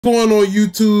Going on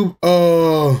YouTube,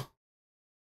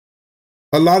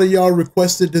 a lot of y'all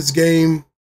requested this game.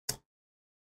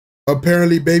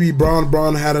 Apparently baby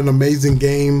Bron had an amazing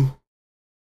game.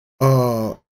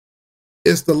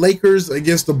 It's the Lakers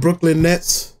against the Brooklyn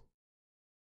Nets.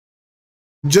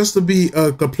 Just to be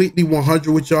completely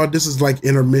 100 with y'all, this is like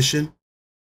intermission,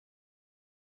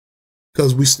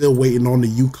 because we still waiting on the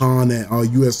UConn and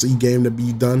USC game to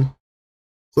be done.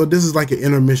 So this is like an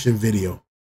intermission video.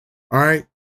 All right.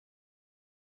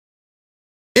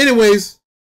 Anyways,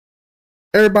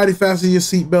 everybody fasten your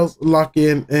seatbelts, lock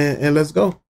in, and let's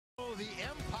go. The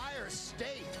Empire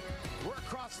State. We're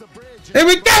across the bridge. Here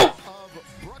we go.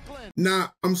 Brooklyn.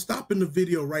 Now, I'm stopping the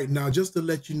video right now just to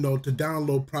let you know to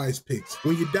download PrizePicks.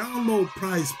 When you download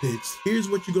PrizePicks, here's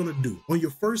what you're going to do. On your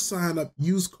first sign up,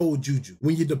 use code JuJu.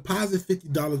 When you deposit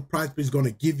 $50, PrizePicks is going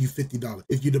to give you $50.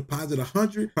 If you deposit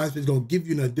 $100, PrizePicks is going to give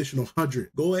you an additional $100.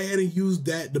 Go ahead and use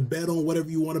that to bet on whatever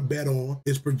you want to bet on.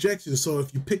 It's projections. So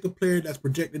if you pick a player that's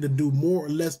projected to do more or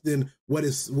less than what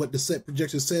the set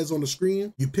projection says on the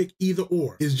screen, you pick either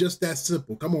or. It's just that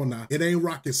simple. Come on now. It ain't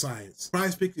rocket science.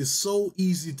 PrizePicks is so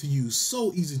easy to use.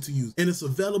 So easy to use, and it's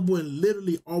available in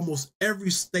literally almost every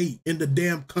state in the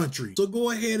damn country. So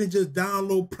go ahead and just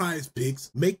download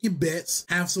PrizePicks, make your bets,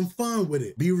 have some fun with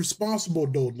it. Be responsible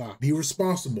though. Now be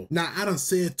responsible. Now I done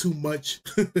said too much,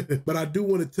 but I do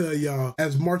want to tell y'all,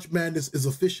 as March Madness is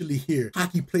officially here,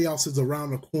 hockey playoffs is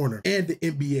around the corner, and the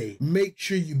NBA. Make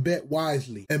sure you bet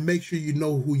wisely and make sure you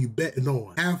know who you betting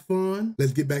on. Have fun.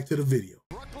 Let's get back to the video.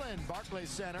 Barclays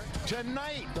Center.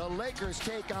 Tonight, the Lakers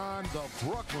take on the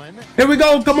Brooklyn. Here we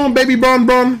go. Come on, baby Bron.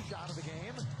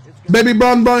 Baby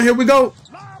Bron, here we go.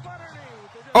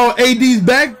 Oh, AD's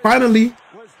back, finally.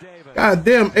 God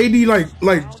damn, AD like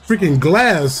freaking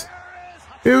glass.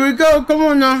 Here we go. Come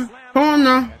on now. Come on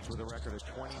now.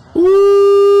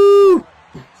 Woo!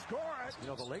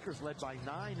 The Lakers led by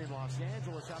 9 in Los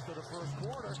Angeles after the first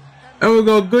quarter. There we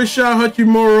go. Good shot,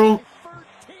 Hachimura.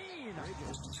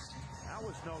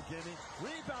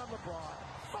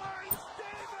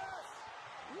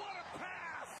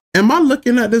 Am I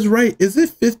looking at this right? Is it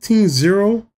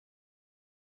 15-0?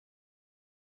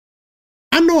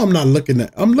 I know I'm not looking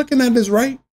at. I'm looking at this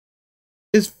right.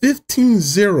 It's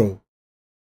 15-0.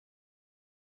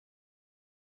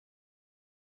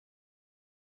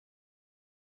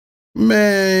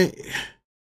 Man,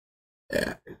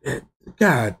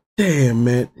 God damn,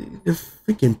 man, the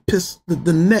freaking piss.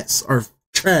 The Nets are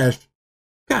trash.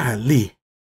 Golly.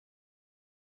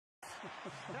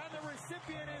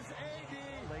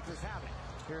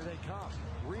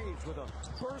 With a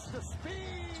burst of speed,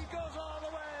 goes all the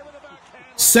way with a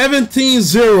backhand.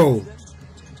 17-0.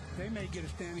 They may get a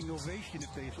standing ovation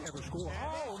if they ever score.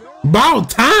 About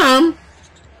time.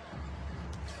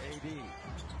 AD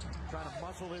trying to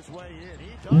muscle his way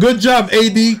in. Good job,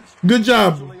 AD. Good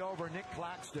job.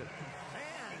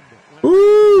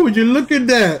 Ooh, would you look at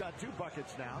that? Got 2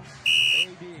 buckets now.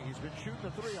 AD, he's been shooting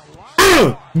the 3 a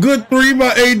lot. Good 3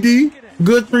 by AD.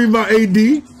 Good 3 by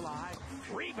AD.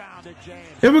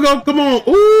 Here we go. Come on.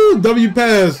 Ooh, W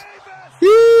pass.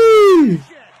 Yee.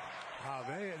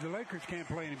 The Lakers can't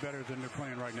play any better than they're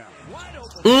playing right now.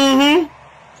 Mm-hmm.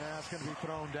 That's going to be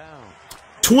thrown down.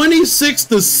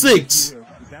 26-6.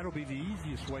 That'll be the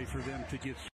easiest way for them to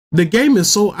get. The game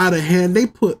is so out of hand. They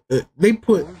put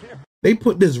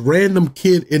this random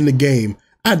kid in the game.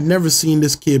 I'd never seen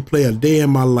this kid play a day in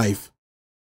my life.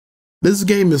 This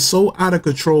game is so out of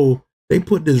control. They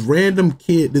put this random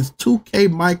kid, this 2K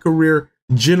My Career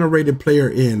generated player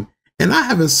in, and I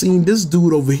haven't seen this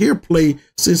dude over here play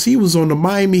since he was on the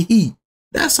Miami Heat.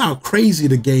 That's how crazy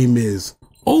the game is.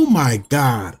 Oh my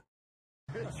God.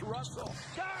 It's Russell.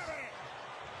 Got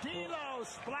it. D'Lo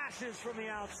splashes from the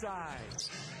outside.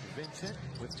 Vincent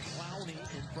with Clowney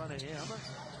in front of him.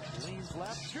 Leans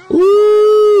left.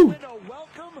 Ooh.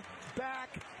 Welcome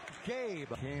back, Gabe.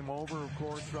 Came over, of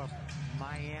course, from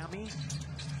Miami.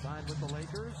 Signed with the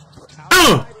Lakers.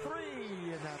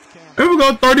 Here we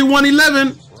go,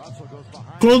 31-11.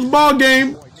 Close ball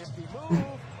game.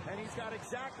 And he's got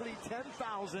exactly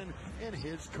 10,000 in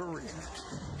his career.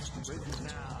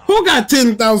 Who got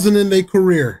 10,000 in their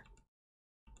career?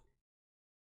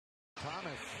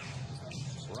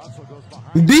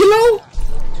 D'Lo?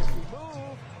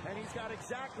 And he's got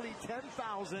exactly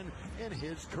 10,000 in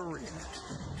his career.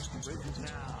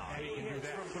 Now he hits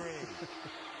from 3.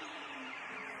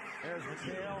 There's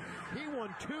McHale. He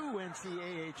won 2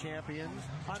 NCAA champions.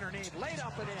 Underneath, laid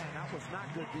up and in. That was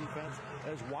not good defense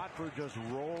as Watford just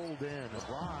rolled in.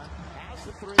 LeBron has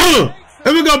the 3.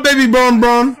 Here we go, baby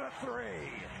Bron.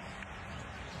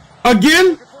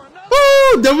 Again?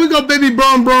 Ooh, there we go, baby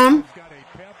Bron. Got a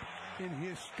pep in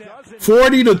his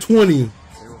 40 to 20. They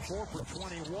were 4 for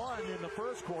 21 in the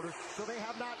first quarter, so they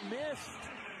have not missed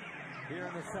here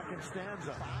in the second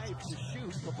stanza. 5 to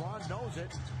shoot. LeBron knows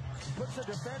it. Puts a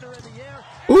defender in the air.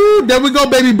 Ooh, there we go,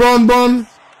 baby Bron.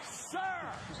 Sir!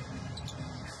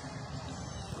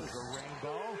 There's a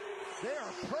rainbow. They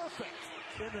are perfect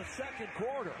in the second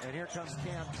quarter. And here comes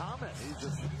Cam Thomas. He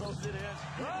just throws it in.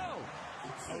 Oh!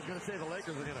 I was going to say the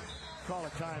Lakers are going to call a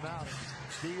timeout.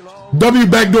 D'Lo. W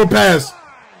backdoor pass.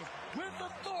 With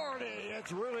authority,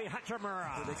 it's Rui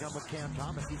Hachimura. They come with Cam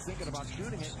Thomas. He's thinking about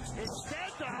shooting it.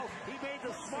 Instead, though, he made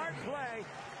the smart play.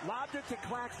 Lobbed it to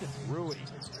Claxton. Rui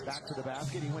back to the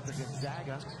basket. He went to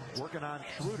Gonzaga. Working on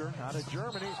Schroeder out of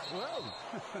Germany. Whoa.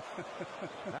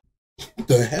 What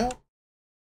the hell?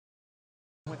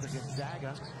 Went to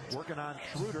Gonzaga. Working on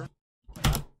Schroeder.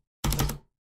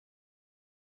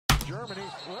 Germany.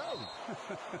 Whoa.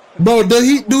 Bro,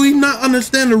 do he not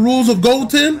understand the rules of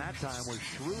goaltend? That time was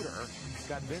Schroeder.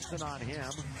 Got Vincent on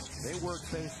him. They work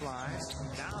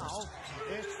baseline. Now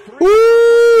it's 3.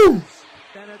 Woo!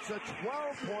 And it's a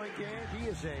 12-point game. He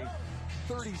is a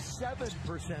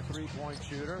 37% three-point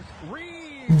shooter.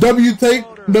 Reeves. W take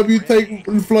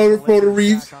floater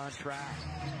Reeves. On track.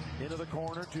 Into the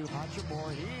corner to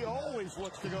Hachimura. He always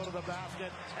looks to go to the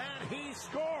basket, and he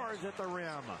scores at the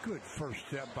rim. Good first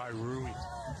step by Rui.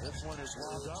 This one is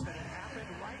wound up, and it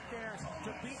happened right there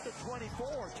to beat the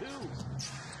 24, too.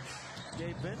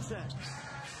 Gabe Vincent.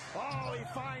 Oh, he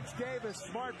finds Davis.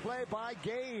 Smart play by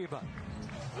Gabe.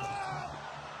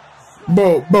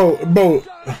 Bro,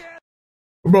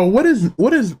 what is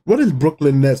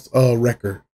Brooklyn Nets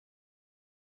record?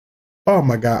 Oh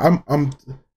my God, I'm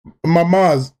my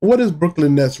Maz, what is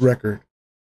Brooklyn Nets record?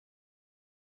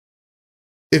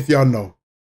 If y'all know.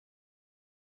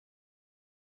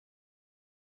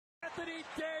 Anthony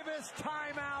Davis,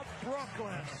 timeout,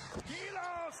 Brooklyn.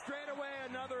 D'Lo straight away,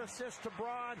 another assist to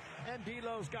Braun, and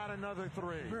D'Lo's got another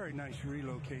 3. Very nice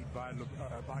relocate by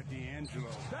D'Angelo.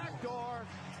 Back door,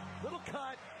 little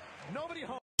cut, nobody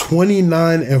home.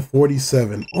 29 and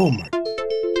 47. Oh my.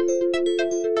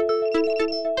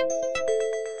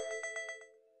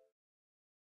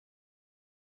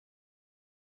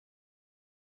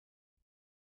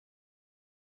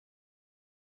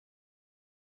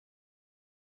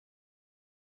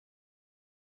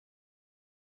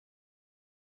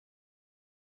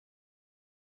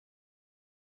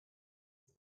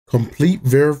 Complete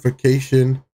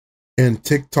verification and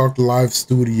TikTok live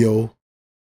studio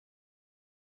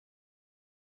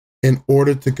in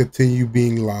order to continue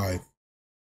being live.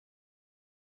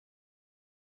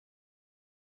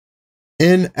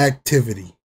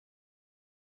 Inactivity.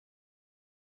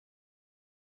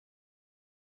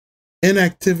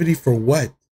 Inactivity for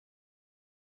what?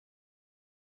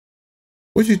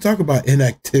 What you talk about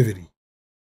inactivity?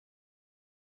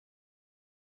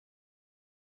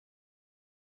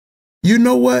 You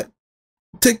know what?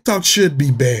 TikTok should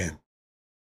be banned.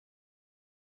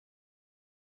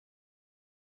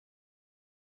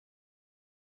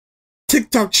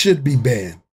 TikTok should be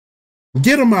banned.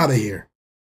 Get them out of here.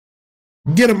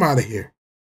 Get them out of here.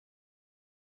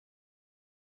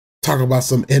 Talk about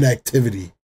some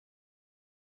inactivity.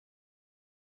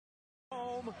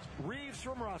 Reeves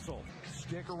from Russell.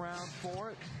 Stick around for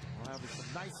it. We'll have some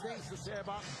nice things to say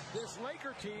about this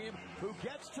Laker team who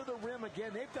gets to the rim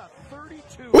again. They've got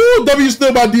 32. Ooh, W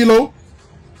still by D'Lo.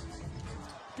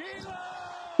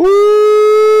 D'Lo!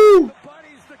 Ooh! The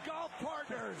buddies, the golf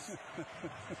partners.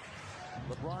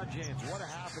 LeBron James, what a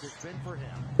half it has been for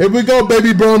him. Here we go,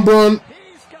 baby Bron.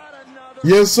 He's got another.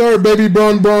 Yes, sir, baby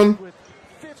Bron. With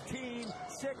 15,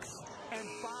 6, and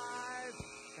 5.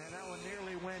 And that one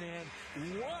nearly went in.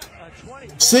 What a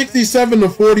 20. 67 to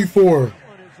 44. One is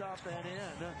up and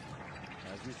in.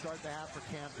 As we start the half for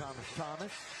Cam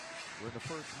Thomas. We're in the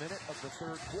first minute of the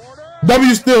third quarter.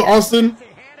 W still, Austin. They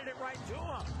handed it right to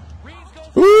him. Reeves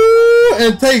goes. Ooh,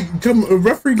 and come,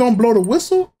 referee gonna blow the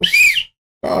whistle?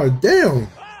 Oh, damn.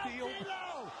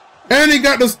 And he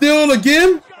got the steal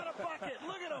again? Got a bucket.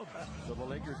 Look at him. So the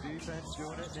Lakers defense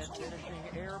doing it and finishing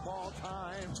air ball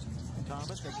time.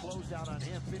 Thomas, they closed out on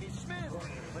him. Finney Smith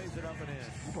lays it up and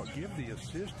in. Well, give the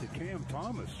assist to Cam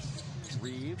Thomas.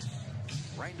 Reeves,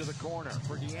 right into the corner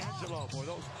for D'Angelo. Boy,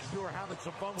 those two are having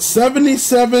some fun with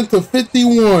 77 to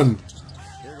 51.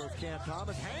 Here goes Cam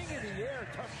Thomas. Hang in the air.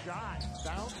 Tough shot.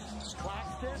 Bounce.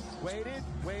 Claxton. Waited.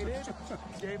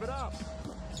 Gave it up.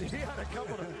 He had a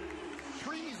couple of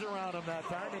trees around him that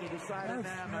time, and he decided,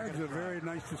 That's a very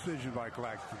nice decision by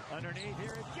Claxton. Underneath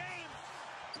here is James.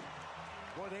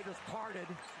 Boy, they just parted.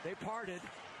 They parted.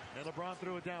 And LeBron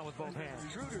threw it down with both hands.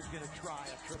 Schroeder's going to try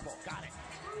a triple. Got it.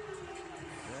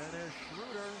 And there's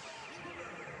Schroeder.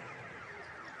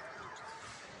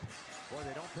 Boy,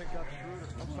 they don't pick up Schroeder.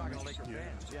 I'm talking to Laker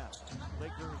fans, yeah.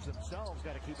 Lakers themselves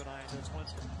got to keep an eye on this one.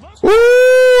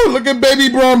 Woo! Look at baby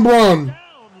Bron.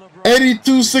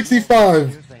 82-65.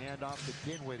 Here's the handoff to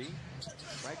Dinwiddie.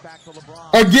 Right back to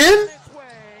LeBron. Again?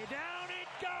 Down it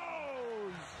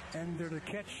goes. And they're the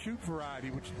catch-shoot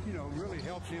variety, which, you know, really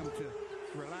helps him to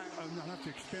relax, not have to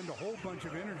expend a whole bunch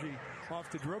of energy off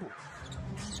the dribble.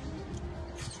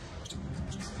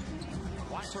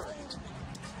 Watford.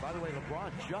 By the way,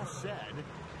 LeBron just said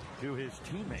to his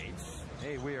teammates,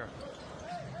 hey, we're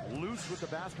loose with the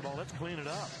basketball. Let's clean it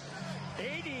up.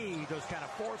 AD just kind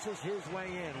of forces his way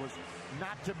in. Was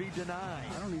not to be denied.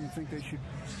 I don't even think they should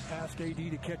ask AD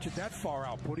to catch it that far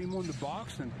out. Put him on the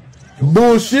box and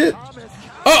bullshit.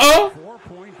 Uh-oh.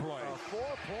 4-point play. A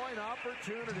 4-point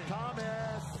opportunity.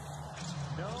 Thomas.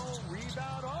 No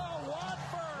rebound. Oh,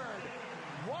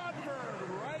 Watford.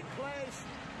 Right place,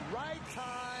 right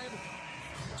time.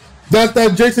 That's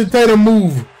that Jason Tatum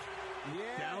move.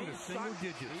 Yeah, down to single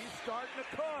digits. He's starting to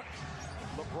cook.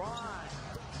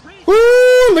 LeBron.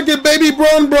 Woo! Look at baby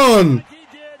Bron. Like he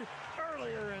did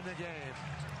earlier in the game.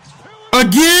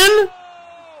 Again?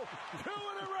 2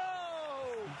 in a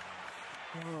row.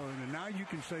 Oh, and now you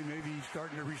can say maybe he's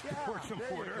starting to restore some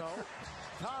order.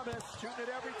 Thomas shooting it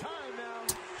every time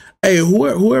now. Hey,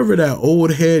 whoever that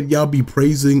old head y'all be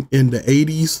praising in the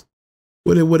 80s,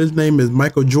 what his name is,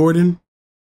 Michael Jordan?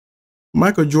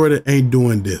 Michael Jordan ain't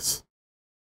doing this.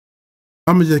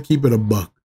 I'm gonna just keep it a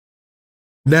buck.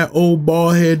 That old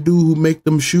bald head dude who make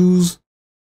them shoes,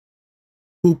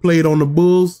 who played on the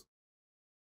Bulls,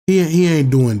 he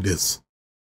ain't doing this.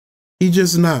 He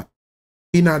just not.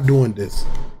 He not doing this.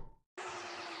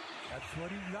 That's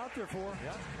what he's out there for.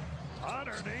 Yeah.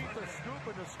 Underneath the scoop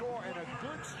and the score, and a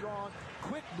good, strong,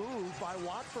 quick move by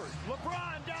Watford.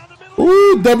 LeBron down the middle.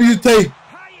 Ooh, W take.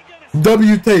 How you gonna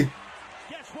W take.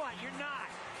 Guess what? You're not.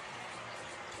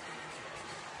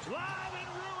 Lob and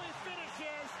Rui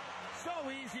finishes. So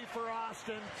easy for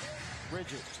Austin.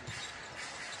 Bridges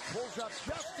pulls up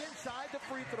just inside the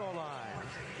free throw line.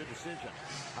 Good decision.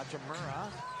 Hachimura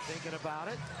thinking about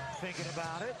it, thinking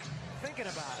about it, thinking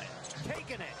about it,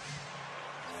 taking it.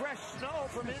 Fresh snow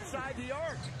from inside the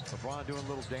arc. LeBron doing a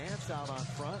little dance out on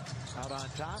front, out on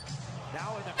top.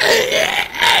 Now in the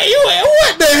Hey,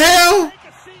 what the hell?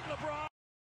 Take a seat, LeBron.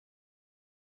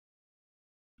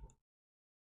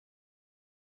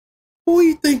 Who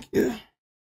you think?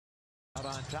 Out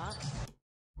on top.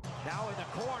 Now in the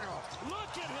corner.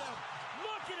 Look at him.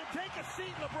 Look at him. Take a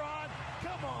seat, LeBron.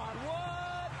 Come on.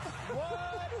 What?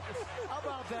 How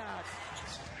about that?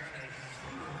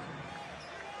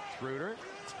 Schroeder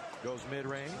goes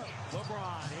mid-range.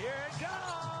 LeBron. Here it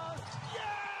goes.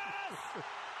 Yes!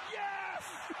 Yes!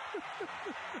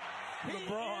 LeBron. He is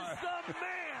the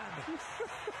man.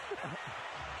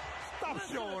 Stop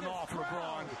showing off,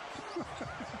 LeBron.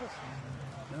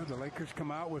 Now the Lakers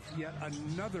come out with yet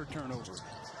another turnover.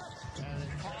 And it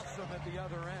costs them at the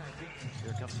other end.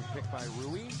 Here comes the pick by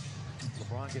Rui.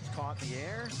 LeBron gets caught in the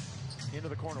air. Into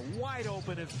the corner. Wide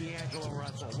open is D'Angelo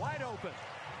Russell. Wide open.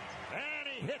 And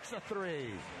he hits a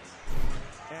three.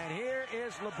 And here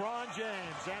is LeBron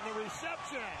James. And the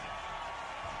reception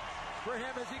for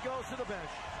him as he goes to the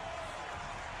bench.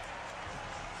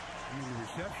 And the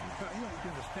reception, you know,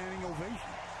 gives a standing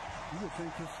ovation. You would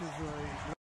think this is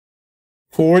a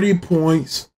 40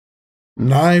 points,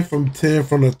 9 from 10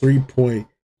 from the 3-point.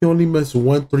 He only missed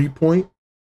 1 3-point,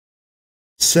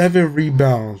 7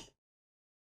 rebounds.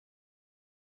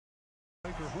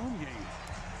 Laker home game.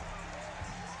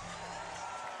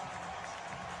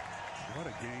 What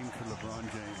a game for LeBron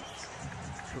James.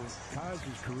 So ties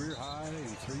his career high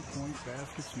in 3-point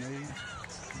baskets made.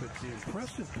 But the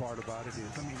impressive part about it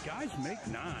is, I mean, guys make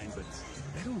 9, but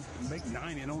they don't make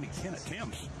 9 in only 10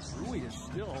 attempts. Rui is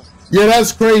still. Yeah,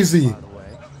 that's crazy. By the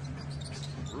way,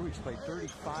 Rui's played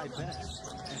 35 minutes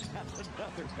and has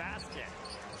another basket.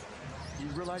 You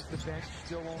realize the bench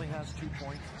still only has 2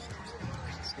 points?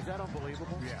 Is that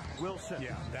unbelievable? Yeah. Wilson.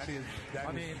 Yeah, that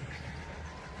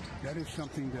is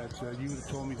something that you would have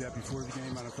told me that before the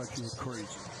game. I'd have thought you were crazy.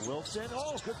 Wilson.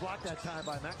 Oh, good block that time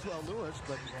by Maxwell Lewis,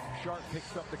 but Sharp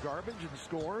picks up the garbage and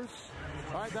scores.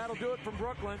 All right, that'll do it from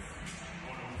Brooklyn.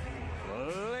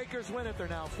 Lakers win it. They're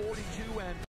now 42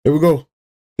 and. Here we go.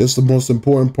 This is the most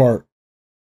important part.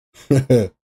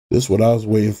 This is what I was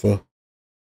waiting for.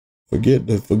 Forget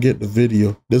the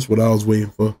video. This is what I was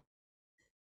waiting for.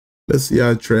 Let's see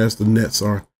how trash the Nets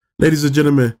are. Ladies and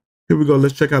gentlemen, here we go.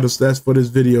 Let's check out the stats for this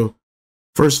video.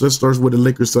 First, let's start with the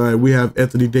Lakers side. We have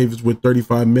Anthony Davis with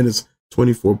 35 minutes,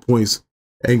 24 points.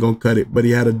 Ain't gonna cut it, but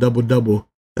he had a double-double.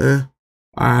 All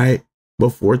right. But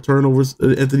 4 turnovers,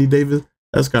 Anthony Davis.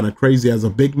 That's kind of crazy as a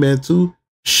big man too.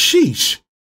 Sheesh.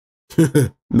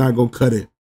 Not gonna cut it.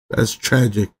 That's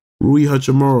tragic. Rui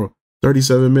Hachimura,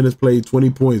 37 minutes played, 20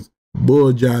 points.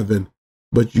 Bull jiving.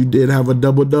 But you did have a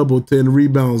double-double, 10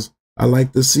 rebounds. I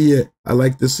like to see it. I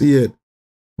like to see it.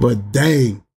 But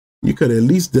dang, you could at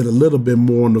least did a little bit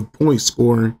more on the point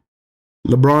scoring.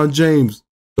 LeBron James,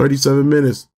 37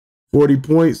 minutes, 40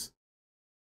 points,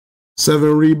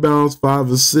 7 rebounds,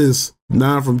 5 assists,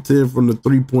 9 from 10 from the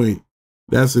 3-point.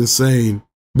 That's insane.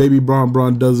 Baby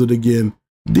Bron does it again.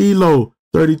 D-Lo,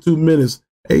 32 minutes,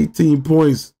 18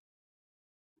 points.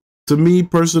 To me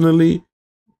personally,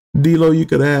 D-Lo, you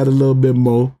could have had a little bit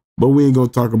more, but we ain't going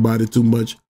to talk about it too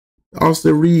much.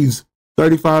 Austin Reeves,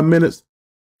 35 minutes,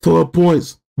 12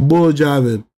 points, bull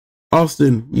jiving.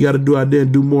 Austin, you got to do out there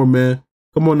and do more, man.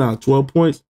 Come on now, 12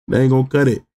 points, they ain't going to cut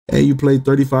it. And you played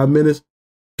 35 minutes,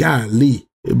 golly,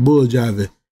 bull jiving.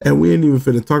 And we ain't even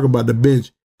finna talk about the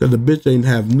bench, because the bench ain't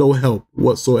have no help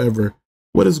whatsoever.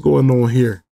 What is going on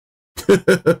here?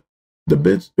 The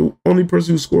bench, the only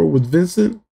person who scored was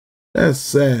Vincent? That's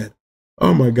sad.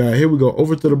 Oh my God, here we go.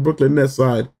 Over to the Brooklyn Nets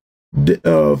side.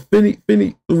 Finney,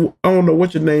 I don't know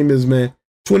what your name is, man.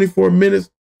 24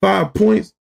 minutes, 5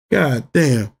 points. God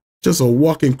damn, just a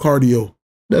walking cardio.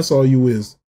 That's all you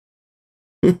is.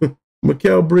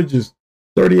 Mikal Bridges,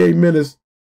 38 minutes,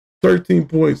 13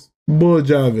 points. Bull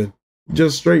jiving.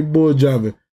 Just straight bull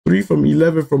jiving. 3 from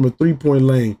 11 from a 3-point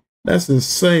lane. That's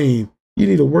insane. You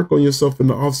need to work on yourself in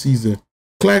the offseason.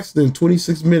 Claxton,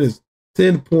 26 minutes,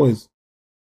 10 points.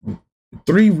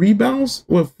 3 rebounds?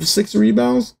 What, 6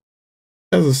 rebounds?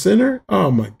 As a center?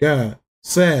 Oh my God.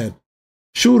 Sad.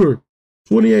 Shooter,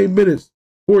 28 minutes,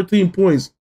 14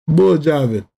 points. Bull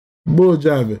jiving. Bull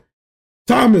jiving.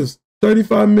 Thomas,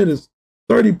 35 minutes,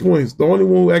 30 points. The only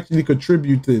one who actually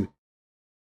contributed.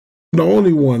 The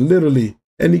only one, literally.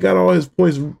 And he got all his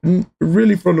points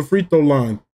really from the free throw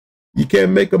line. You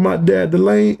can't make them out there at the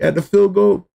lane, at the field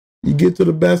goal. You get to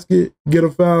the basket, get a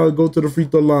foul, and go to the free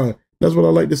throw line. That's what I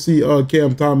like to see,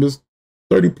 Cam Thomas.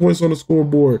 30 points on the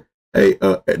scoreboard. Hey,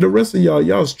 the rest of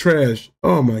y'all's trash.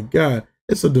 Oh, my God.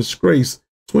 It's a disgrace.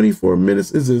 24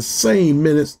 minutes is insane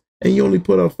minutes, and you only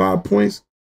put up 5 points?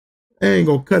 I ain't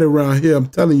going to cut it around here. I'm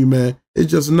telling you, man. It's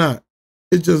just not.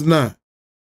 It's just not.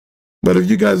 But if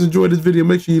you guys enjoyed this video,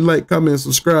 make sure you like, comment, and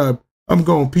subscribe. I'm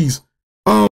gone. Peace.